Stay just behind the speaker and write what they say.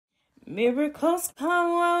Miracles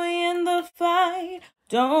come while we in the fight.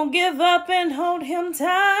 Don't give up and hold him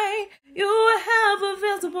tight. You will have a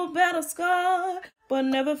visible battle scar, but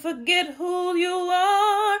never forget who you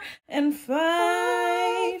are and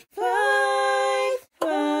fight, fight,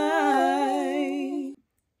 fight.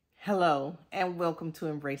 Hello, and welcome to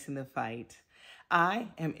Embracing the Fight. I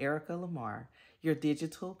am Erica Lamar, your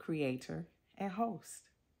digital creator and host.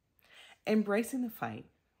 Embracing the Fight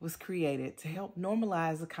was created to help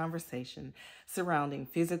normalize the conversation surrounding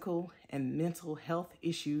physical and mental health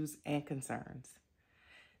issues and concerns.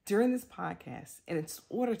 During this podcast, and in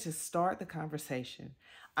order to start the conversation,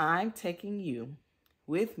 I'm taking you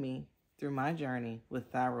with me through my journey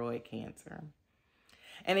with thyroid cancer.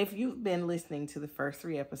 And if you've been listening to the first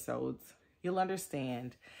 3 episodes, you'll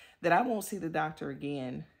understand that I won't see the doctor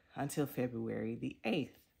again until February the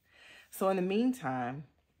 8th. So in the meantime,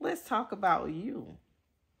 let's talk about you.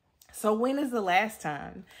 So when is the last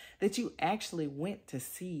time that you actually went to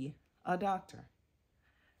see a doctor?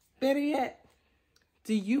 Better yet,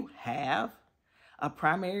 do you have a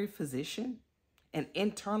primary physician, an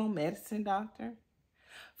internal medicine doctor?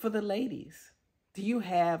 For the ladies, do you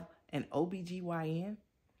have an OBGYN?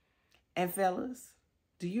 And fellas,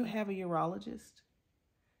 do you have a urologist?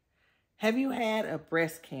 Have you had a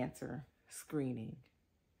breast cancer screening?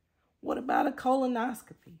 What about a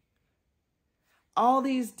colonoscopy? All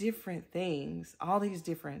these different things, all these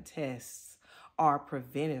different tests are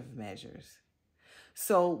preventive measures.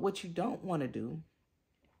 So what you don't want to do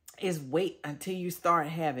is wait until you start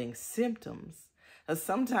having symptoms.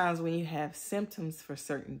 Sometimes when you have symptoms for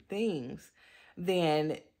certain things,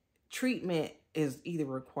 then treatment is either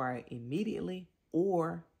required immediately,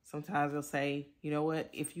 or sometimes they'll say, you know what,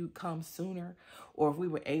 if you come sooner, or if we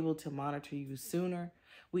were able to monitor you sooner,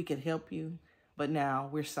 we could help you. But now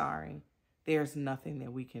we're sorry. There's nothing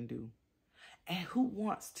that we can do. And who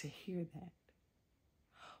wants to hear that?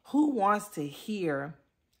 Who wants to hear,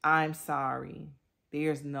 I'm sorry,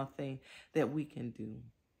 there's nothing that we can do?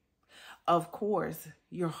 Of course,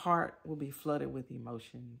 your heart will be flooded with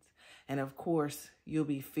emotions. And of course, you'll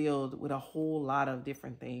be filled with a whole lot of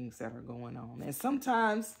different things that are going on. And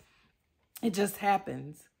sometimes it just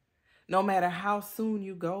happens. No matter how soon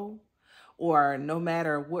you go, or no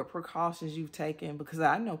matter what precautions you've taken, because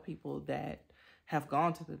I know people that have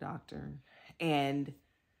gone to the doctor and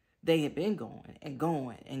they had been going and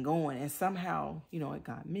going and going, and somehow, it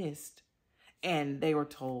got missed. And they were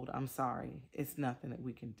told, I'm sorry, it's nothing that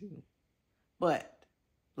we can do. But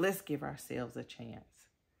let's give ourselves a chance,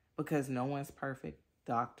 because no one's perfect,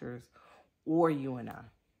 doctors or you and I.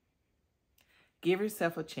 Give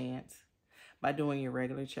yourself a chance by doing your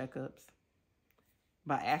regular checkups,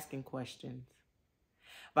 by asking questions,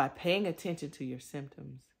 by paying attention to your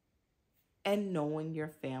symptoms, and knowing your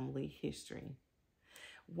family history.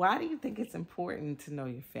 Why do you think it's important to know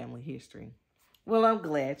your family history? Well, I'm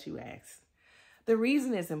glad you asked. The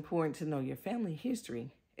reason it's important to know your family history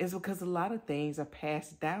is because a lot of things are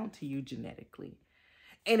passed down to you genetically.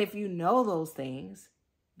 And if you know those things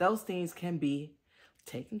can be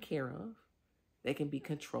taken care of, they can be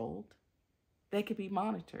controlled, they can be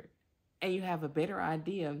monitored, and you have a better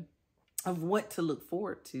idea of what to look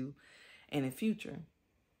forward to in the future.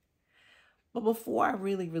 But before I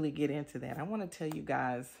really get into that, I want to tell you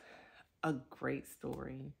guys a great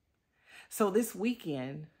story. So this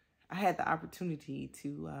weekend, I had the opportunity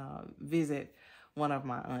to visit one of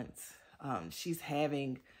my aunts. She's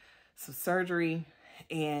having some surgery,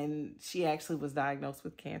 and she actually was diagnosed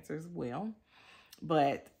with cancer as well,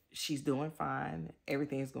 but she's doing fine.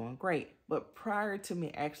 Everything's going great. But prior to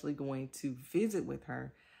me actually going to visit with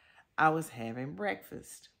her, I was having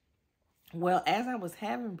breakfast. Well, as I was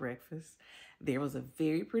having breakfast, there was a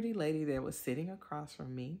very pretty lady that was sitting across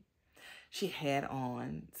from me. She had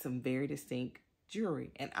on some very distinct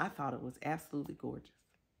jewelry, and I thought it was absolutely gorgeous.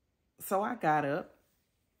 So I got up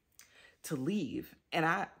to leave, and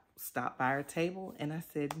I stopped by her table, and I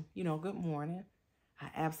said, good morning. I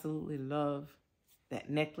absolutely love that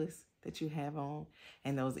necklace that you have on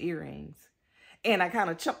and those earrings. And I kind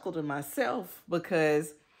of chuckled to myself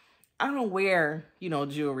because I don't wear,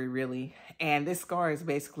 jewelry really. And this scar is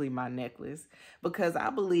basically my necklace, because I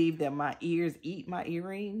believe that my ears eat my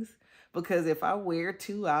earrings. Because if I wear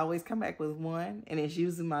 2, I always come back with 1, and it's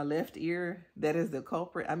usually my left ear that is the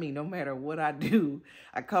culprit. I mean, no matter what I do,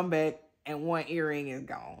 I come back and 1 earring is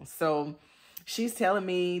gone. So she's telling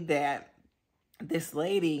me that this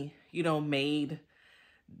lady, made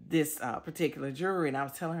this particular jewelry, and I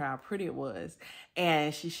was telling her how pretty it was.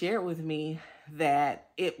 And she shared with me that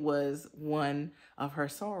it was one of her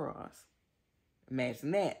sorors.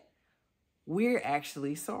 Imagine that. we're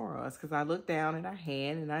actually sorors, because I look down at our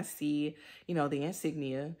hand and I see, the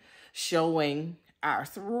insignia showing our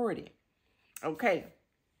sorority. Okay.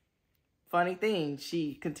 Funny thing,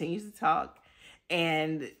 she continues to talk,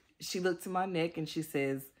 and she looks at my neck and she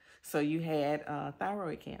says, so you had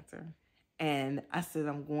thyroid cancer? And I said,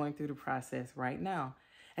 I'm going through the process right now.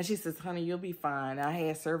 And she says, honey, you'll be fine. I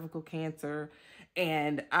had cervical cancer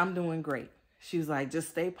and I'm doing great. She was like, just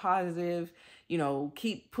stay positive,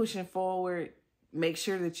 keep pushing forward, make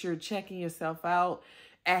sure that you're checking yourself out,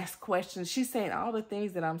 ask questions. She's saying all the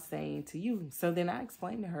things that I'm saying to you. So then I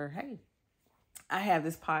explained to her, hey, I have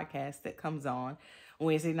this podcast that comes on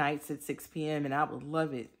Wednesday nights at 6 p.m. and I would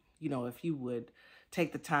love it, if you would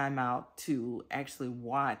take the time out to actually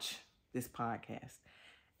watch this podcast.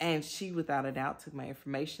 And she, without a doubt, took my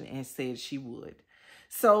information and said she would.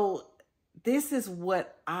 So this is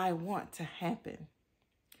what I want to happen.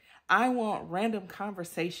 I want random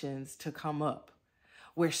conversations to come up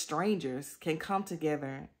where strangers can come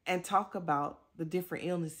together and talk about the different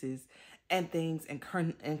illnesses and things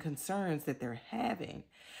and concerns that they're having.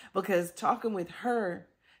 Because talking with her,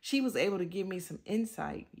 she was able to give me some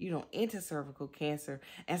insight, into cervical cancer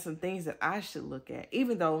and some things that I should look at.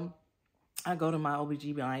 Even though I go to my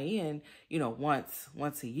OBGYN,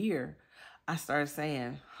 once a year, I started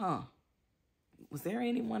saying, was there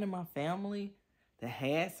anyone in my family that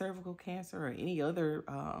had cervical cancer or any other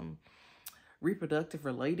reproductive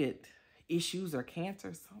related issues or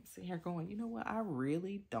cancer? So I'm sitting here going, you know what? I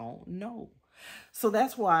really don't know. So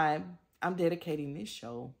that's why I'm dedicating this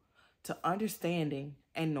show to understanding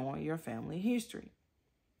and knowing your family history.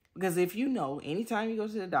 Because if you know, anytime you go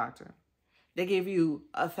to the doctor, they give you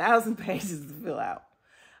 1,000 pages to fill out.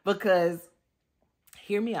 Because,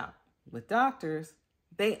 hear me out, with doctors,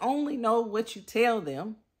 they only know what you tell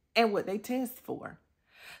them and what they test for.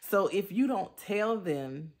 So if you don't tell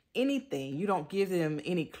them anything, you don't give them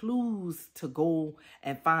any clues to go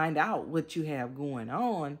and find out what you have going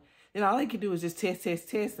on, then all they can do is just test,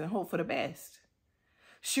 and hope for the best.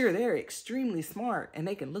 Sure, they're extremely smart and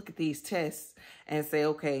they can look at these tests and say,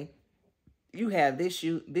 okay, you have this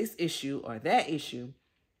issue or that issue.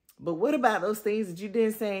 But what about those things that you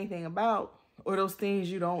didn't say anything about, or those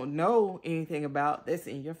things you don't know anything about that's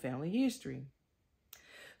in your family history?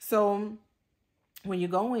 So when you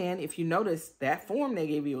go in, if you notice, that form they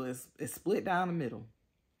gave you is split down the middle.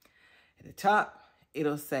 At the top,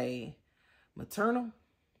 it'll say maternal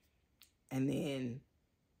and then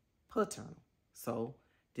paternal. So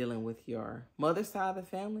dealing with your mother's side of the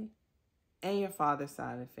family and your father's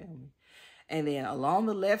side of the family. And then along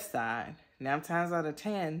the left side, 9 times out of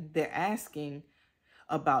 10, they're asking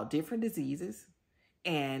about different diseases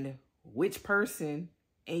and which person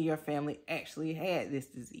in your family actually had this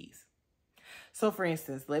disease. So for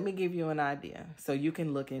instance, let me give you an idea so you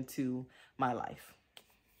can look into my life.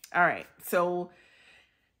 All right, so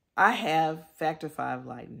I have factor V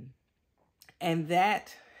Leiden, and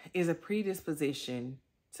that is a predisposition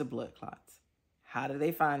to blood clots. How did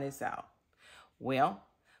they find this out? Well,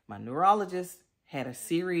 my neurologist had a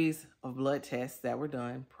series of blood tests that were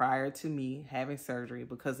done prior to me having surgery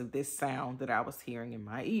because of this sound that I was hearing in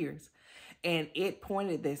my ears. And it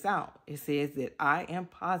pointed this out. It says that I am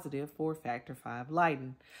positive for factor V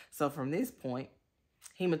Leiden. So from this point,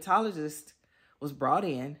 hematologist was brought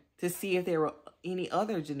in to see if there were any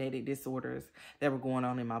other genetic disorders that were going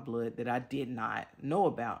on in my blood that I did not know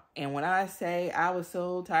about. And when I say I was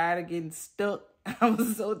so tired of getting stuck, I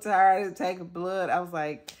was so tired of taking blood, I was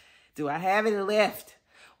like, do I have any left?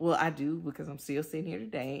 Well, I do, because I'm still sitting here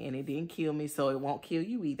today and it didn't kill me, so it won't kill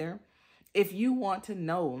you either. If you want to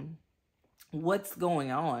know what's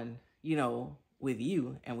going on, with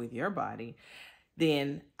you and with your body,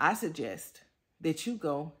 then I suggest that you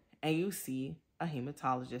go and you see a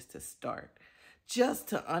hematologist to start, just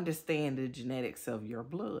to understand the genetics of your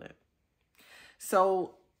blood.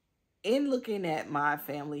 So in looking at my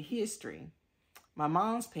family history, my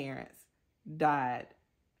mom's parents died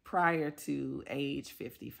prior to age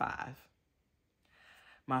 55.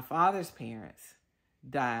 My father's parents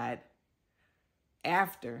died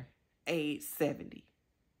after age 70.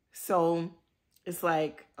 So it's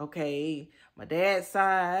like, okay, my dad's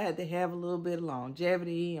side, they have a little bit of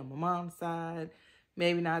longevity. On my mom's side,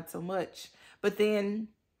 maybe not so much. But then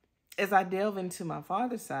as I delve into my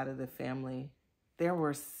father's side of the family, there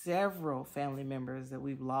were several family members that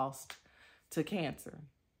we've lost to cancer.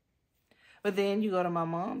 But then you go to my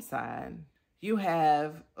mom's side, you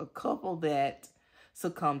have a couple that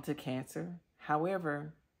succumbed to cancer.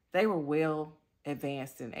 However, they were well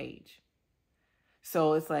advanced in age.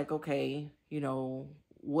 So it's like, okay,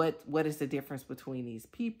 what is the difference between these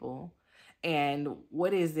people? And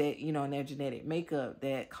what is it, in their genetic makeup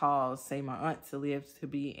that caused, say, my aunt to live to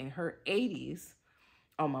be in her 80s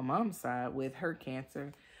on my mom's side with her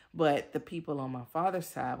cancer. But the people on my father's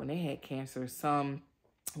side, when they had cancer, some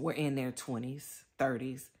were in their 20s,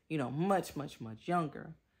 30s, much, much, much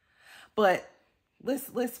younger. But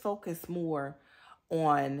let's focus more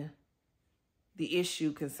on the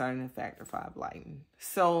issue concerning factor V Leiden.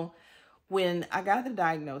 So when I got the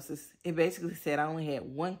diagnosis, it basically said I only had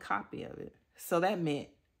one copy of it. So that meant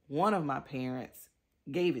one of my parents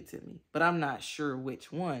gave it to me, but I'm not sure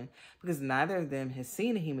which one because neither of them has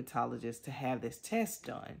seen a hematologist to have this test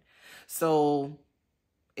done. So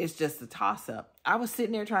it's just a toss-up. I was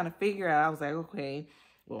sitting there trying to figure out, I was like, okay,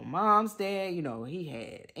 well, mom's dad, he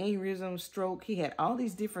had aneurysm, stroke, he had all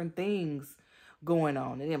these different things going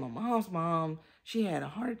on. And then my mom's mom, she had a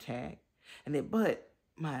heart attack. But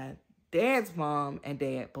my dad's mom and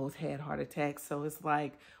dad both had heart attacks. So it's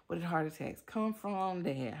like, where did heart attacks come from?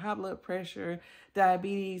 They had high blood pressure,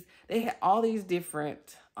 diabetes. They had all these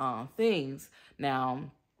different things.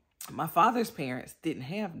 Now, my father's parents didn't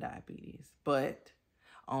have diabetes, but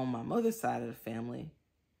on my mother's side of the family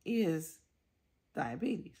is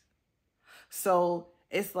diabetes. So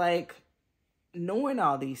it's like knowing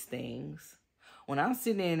all these things, when I'm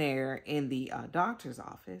sitting in there in the doctor's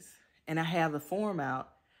office and I have the form out,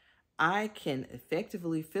 I can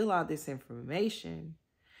effectively fill out this information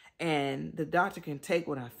and the doctor can take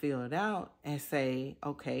what I filled out and say,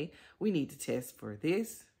 okay, we need to test for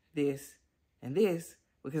this, this, and this,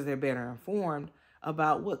 because they're better informed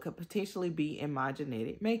about what could potentially be in my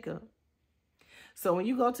genetic makeup. So when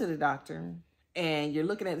you go to the doctor and you're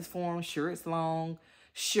looking at this form, sure, it's long,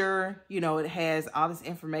 sure, it has all this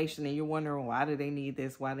information and you're wondering, why do they need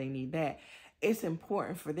this? Why they need that? It's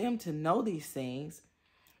important for them to know these things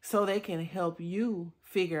so they can help you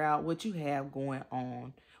figure out what you have going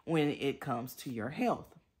on when it comes to your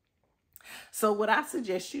health. So what I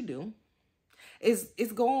suggest you do is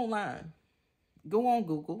go online, go on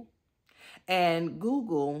Google and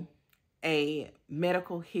Google a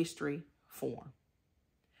medical history form.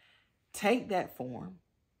 Take that form,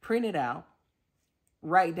 print it out,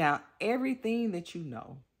 write down everything that you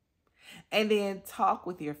know, and then talk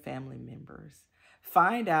with your family members.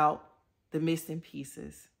 Find out the missing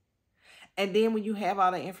pieces. And then when you have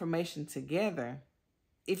all the information together,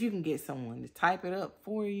 if you can get someone to type it up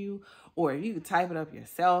for you, or if you can type it up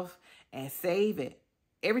yourself and save it,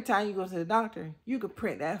 every time you go to the doctor, you could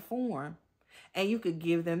print that form and you could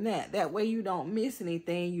give them that. That way you don't miss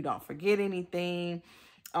anything, you don't forget anything.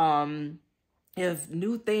 If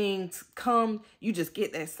new things come, you just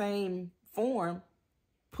get that same form,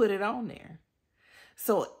 put it on there.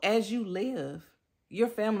 So as you live, your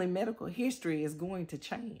family medical history is going to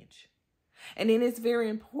change. And then it's very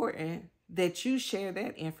important that you share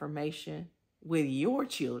that information with your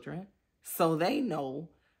children so they know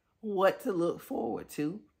what to look forward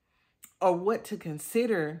to or what to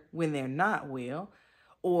consider when they're not well,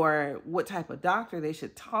 or what type of doctor they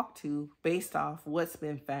should talk to based off what's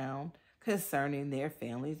been found concerning their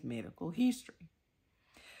family's medical history.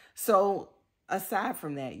 So aside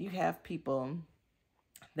from that, you have people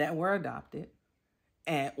that were adopted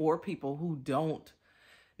or people who don't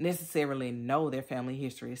necessarily know their family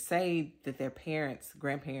history. Say that their parents,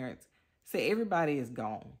 grandparents, say everybody is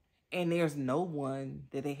gone and there's no one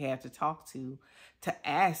that they have to talk to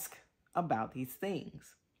ask about these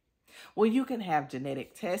things. Well, you can have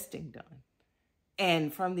genetic testing done.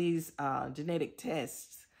 And from these genetic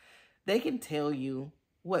tests, they can tell you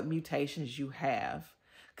what mutations you have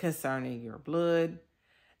concerning your blood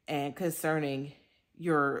and concerning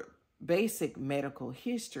your basic medical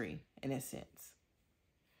history in a sense.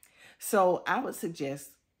 So I would suggest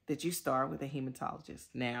that you start with a hematologist.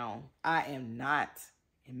 Now, I am not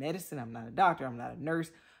in medicine. I'm not a doctor. I'm not a nurse.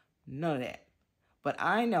 None of that. But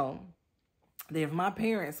I know that if my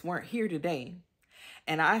parents weren't here today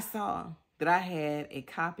and I saw that I had a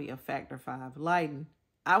copy of factor V Leiden,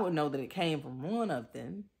 I would know that it came from one of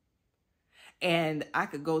them. And I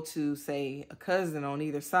could go to, say, a cousin on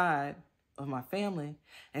either side of my family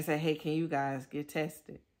and say, hey, can you guys get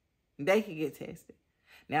tested? They could get tested.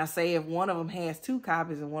 Now, say if one of them has 2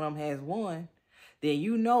 copies and one of them has 1, then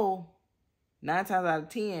you know 9 times out of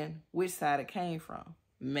 10 which side it came from.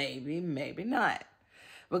 Maybe, maybe not.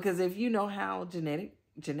 Because if you know how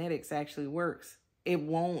genetics actually works, it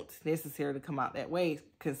won't necessarily come out that way,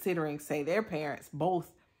 considering, say, their parents both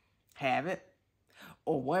have it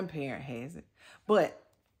or one parent has it. But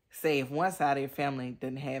say if one side of your family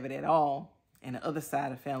doesn't have it at all and the other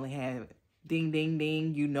side of the family has it, ding, ding,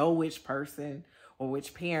 ding, you know which person or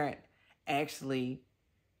which parent actually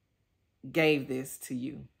gave this to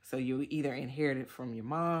you. So you either inherit it from your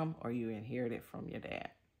mom or you inherit it from your dad.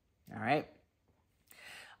 All right.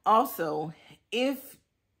 Also, if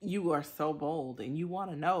you are so bold and you want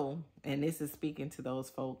to know, and this is speaking to those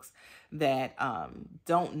folks that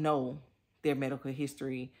don't know their medical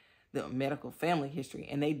history, the medical family history,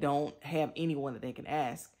 and they don't have anyone that they can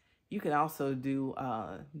ask, you can also do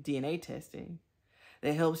DNA testing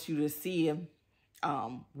that helps you to see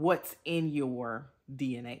what's in your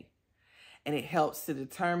DNA. And it helps to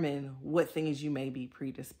determine what things you may be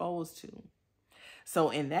predisposed to. So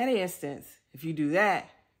in that instance, if you do that,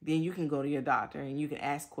 then you can go to your doctor and you can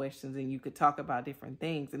ask questions and you could talk about different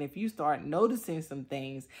things. And if you start noticing some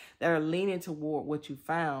things that are leaning toward what you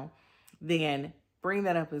found, then bring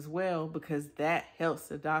that up as well, because that helps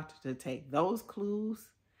the doctor to take those clues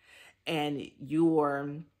and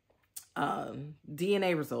your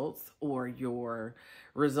DNA results or your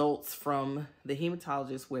results from the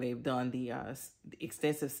hematologist where they've done the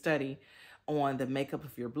extensive study on the makeup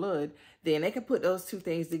of your blood, then they can put those two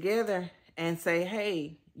things together and say,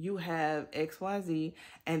 hey, you have XYZ,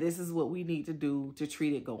 and this is what we need to do to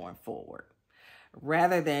treat it going forward.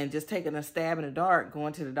 Rather than just taking a stab in the dark,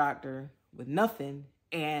 going to the doctor with nothing,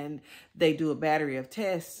 and they do a battery of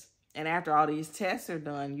tests. And after all these tests are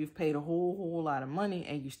done, you've paid a whole lot of money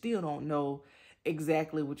and you still don't know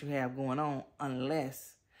exactly what you have going on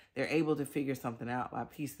unless they're able to figure something out by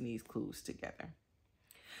piecing these clues together.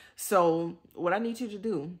 So what I need you to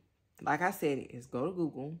do, like I said, is go to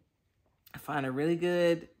Google, find a really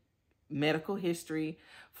good medical history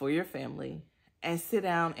for your family, and sit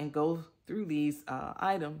down and go through these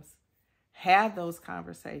items. Have those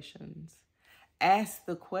conversations. Ask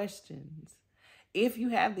the questions. If you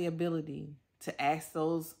have the ability to ask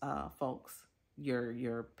those folks,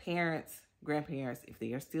 your parents, grandparents, if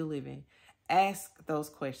they are still living, ask those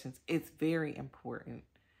questions. It's very important.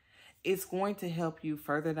 It's going to help you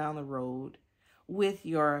further down the road with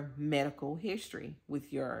your medical history,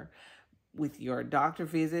 with your doctor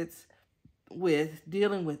visits, with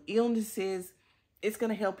dealing with illnesses. It's going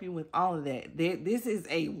to help you with all of that. This is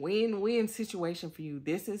a win-win situation for you.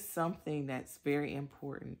 This is something that's very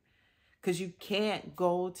important. Because you can't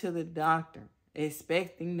go to the doctor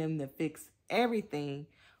expecting them to fix everything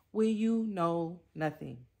when you know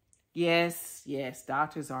nothing. Yes,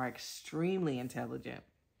 doctors are extremely intelligent.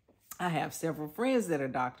 I have several friends that are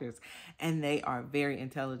doctors, and they are very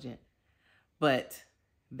intelligent. But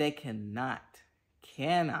they cannot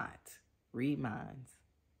read minds.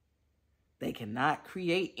 They cannot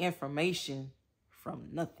create information from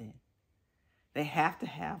nothing. They have to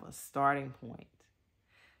have a starting point.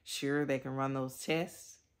 Sure, they can run those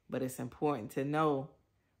tests, but it's important to know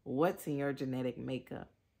what's in your genetic makeup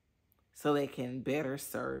so they can better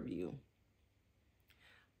serve you.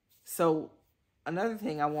 So another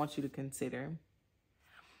thing I want you to consider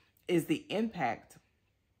is the impact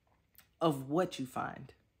of what you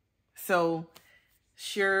find. So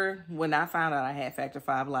sure, when I found out I had factor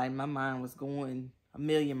V Leiden, my mind was going a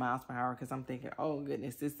million miles per hour because I'm thinking, oh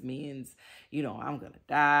goodness, this means, I'm going to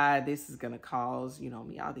die. This is going to cause,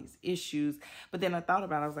 me all these issues. But then I thought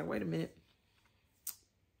about it. I was like, wait a minute.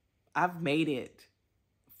 I've made it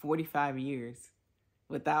 45 years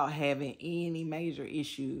without having any major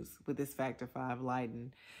issues with this factor V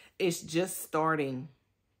Leiden. It's just starting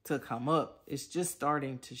to come up. It's just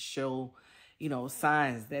starting to show,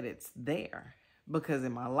 signs that it's there. Because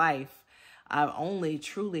in my life, I've only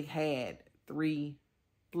truly had 3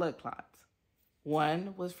 blood clots.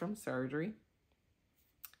 One was from surgery.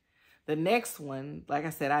 The next one, like I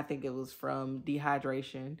said, I think it was from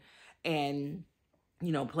dehydration and,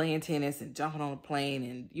 playing tennis and jumping on a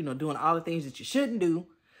plane and, doing all the things that you shouldn't do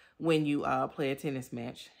when you play a tennis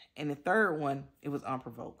match. And the third one, it was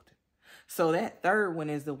unprovoked. So that third one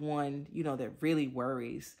is the one, that really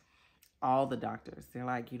worries all the doctors. They're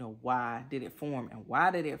like, why did it form? And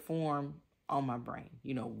why did it form on my brain?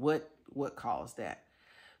 What caused that?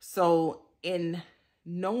 So in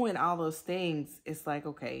knowing all those things, it's like,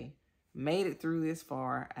 okay, made it through this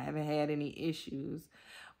far. I haven't had any issues.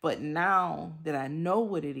 But now that I know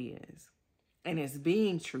what it is and it's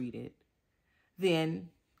being treated, then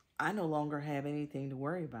I no longer have anything to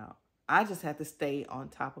worry about. I just have to stay on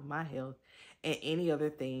top of my health and any other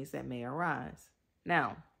things that may arise.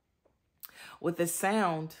 Now, with the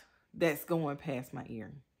sound that's going past my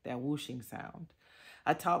ear, that whooshing sound,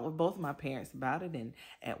 I talked with both of my parents about it, and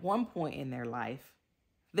at one point in their life,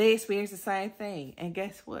 they experienced the same thing. And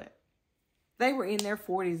guess what? They were in their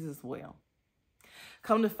 40s as well.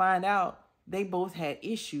 Come to find out, they both had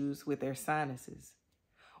issues with their sinuses.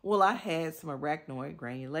 Well, I had some arachnoid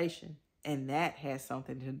granulation, and that has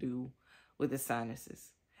something to do with the sinuses.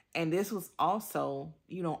 And this was also,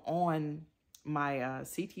 on my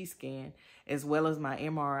CT scan, as well as my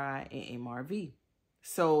MRI and MRV.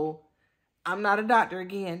 So I'm not a doctor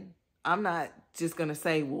again. I'm not just going to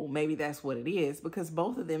say, well, maybe that's what it is, because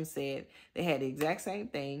both of them said they had the exact same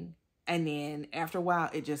thing. And then after a while,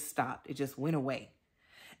 it just stopped. It just went away.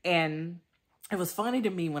 And it was funny to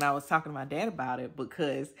me when I was talking to my dad about it,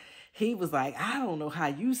 because he was like, I don't know how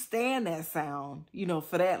you stand that sound,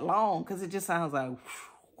 for that long, because it just sounds like,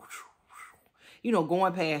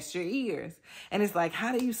 going past your ears. And it's like,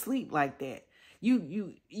 how do you sleep like that?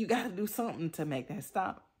 You got to do something to make that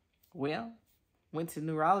stop. Well, went to the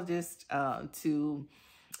neurologist to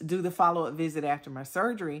do the follow-up visit after my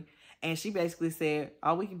surgery. And she basically said,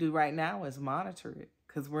 all we can do right now is monitor it,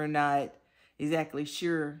 because we're not exactly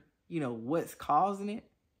sure, what's causing it.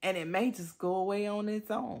 And it may just go away on its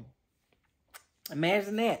own.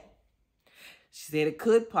 Imagine that. She said it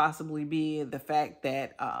could possibly be the fact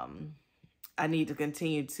that I need to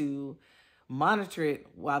continue to monitor it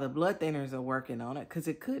while the blood thinners are working on it, because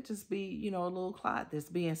it could just be, a little clot that's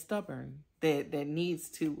being stubborn that needs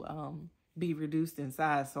to be reduced in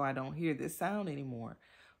size so I don't hear this sound anymore.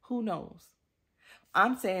 Who knows?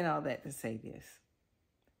 I'm saying all that to say this.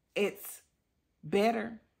 It's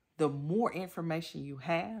better the more information you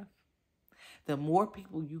have, the more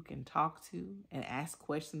people you can talk to and ask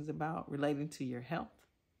questions about relating to your health.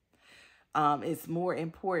 It's more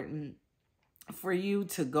important for you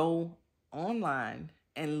to go online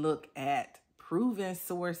and look at proven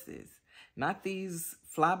sources, not these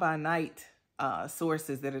fly-by-night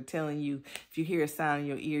sources that are telling you if you hear a sound in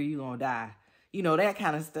your ear, you're going to die. That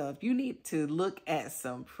kind of stuff. You need to look at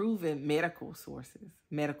some proven medical sources,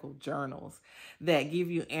 medical journals that give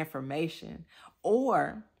you information,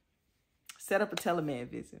 or set up a telemed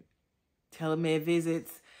visit. Telemed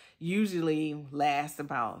visits usually last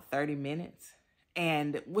about 30 minutes.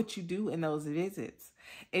 And what you do in those visits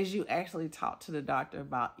is you actually talk to the doctor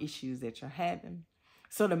about issues that you're having.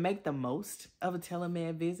 So to make the most of a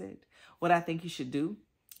telemed visit, what I think you should do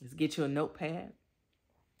is get you a notepad,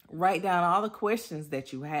 write down all the questions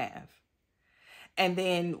that you have. And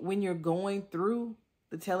then when you're going through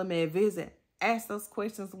the telemed visit, ask those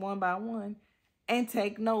questions one by one and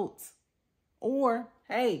take notes. Or,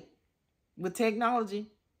 hey, with technology,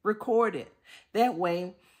 record it. That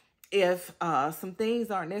way, if some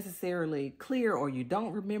things aren't necessarily clear or you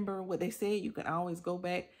don't remember what they said, you can always go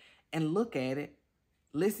back and look at it,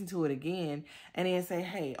 listen to it again, and then say,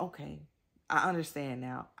 hey, okay, I understand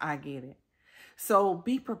now. I get it. So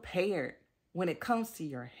be prepared when it comes to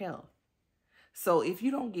your health. So if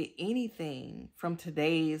you don't get anything from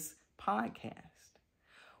today's podcast,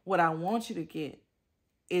 what I want you to get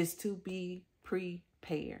is to be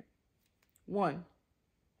prepared. 1,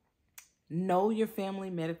 know your family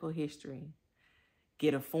medical history.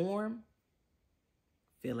 Get a form,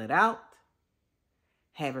 fill it out,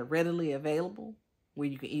 have it readily available where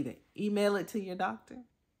you can either email it to your doctor,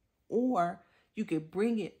 or you could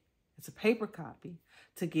bring it as a paper copy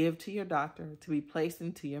to give to your doctor to be placed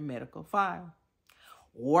into your medical file.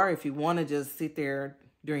 Or if you want to just sit there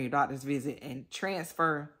during your doctor's visit and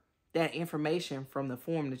transfer that information from the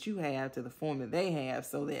form that you have to the form that they have,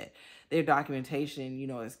 so that their documentation,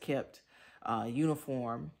 is kept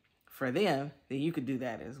uniform for them, then you could do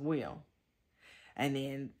that as well. And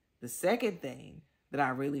then the second thing that I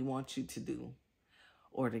really want you to do,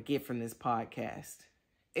 or to get from this podcast,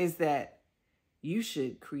 is that you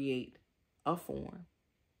should create a form,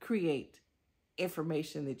 create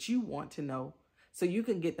information that you want to know, so you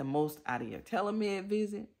can get the most out of your telemed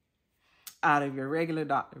visit, out of your regular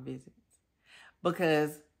doctor visits.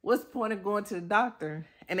 Because what's the point of going to the doctor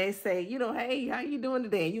and they say, hey, how you doing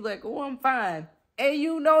today? And you're like, oh, I'm fine. And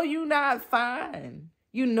you're not fine.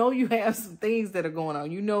 You have some things that are going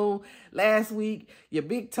on. Last week your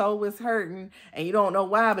big toe was hurting and you don't know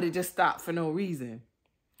why, but it just stopped for no reason.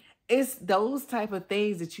 It's those type of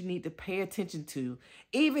things that you need to pay attention to,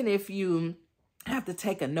 even if you have to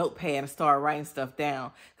take a notepad and start writing stuff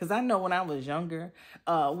down. Because I know when I was younger,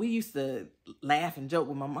 we used to laugh and joke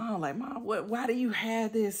with my mom, like, Mom, why do you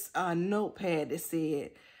have this notepad that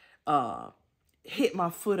said, hit my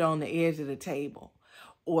foot on the edge of the table,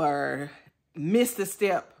 or missed a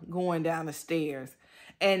step going down the stairs?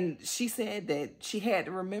 And she said that she had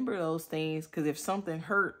to remember those things, because if something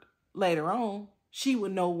hurt later on, she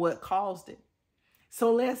would know what caused it.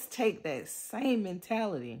 So let's take that same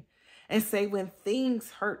mentality and say, when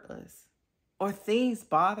things hurt us or things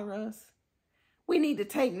bother us, we need to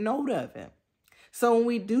take note of it. So when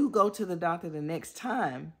we do go to the doctor the next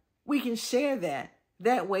time, we can share that.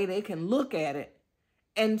 That way they can look at it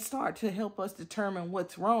and start to help us determine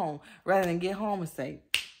what's wrong, rather than get home and say,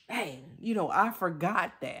 dang, I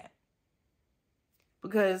forgot that.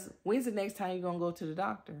 Because when's the next time you're going to go to the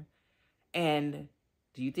doctor? And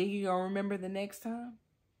do you think you're going to remember the next time?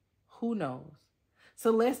 Who knows? So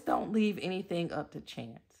let's don't leave anything up to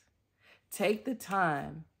chance. Take the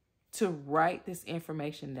time to write this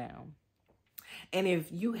information down. And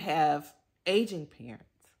if you have aging parents,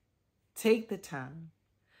 take the time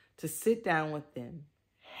to sit down with them,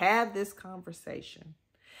 have this conversation,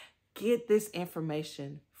 get this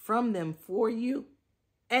information from them for you,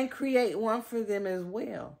 and create one for them as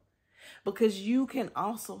well, because you can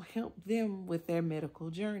also help them with their medical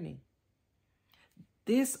journey.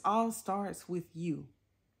 This all starts with you.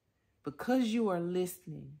 Because you are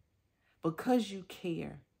listening, because you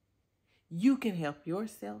care, you can help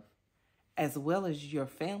yourself as well as your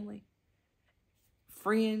family,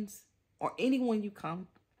 friends, or anyone you come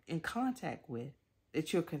in contact with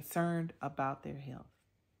that you're concerned about their health.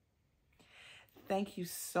 Thank you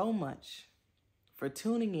so much for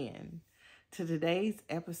tuning in to today's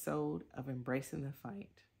episode of Embracing the Fight.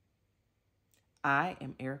 I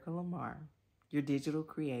am Erica Lamar, your digital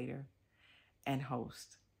creator and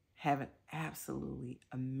host. Have an absolutely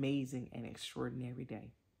amazing and extraordinary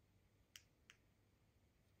day.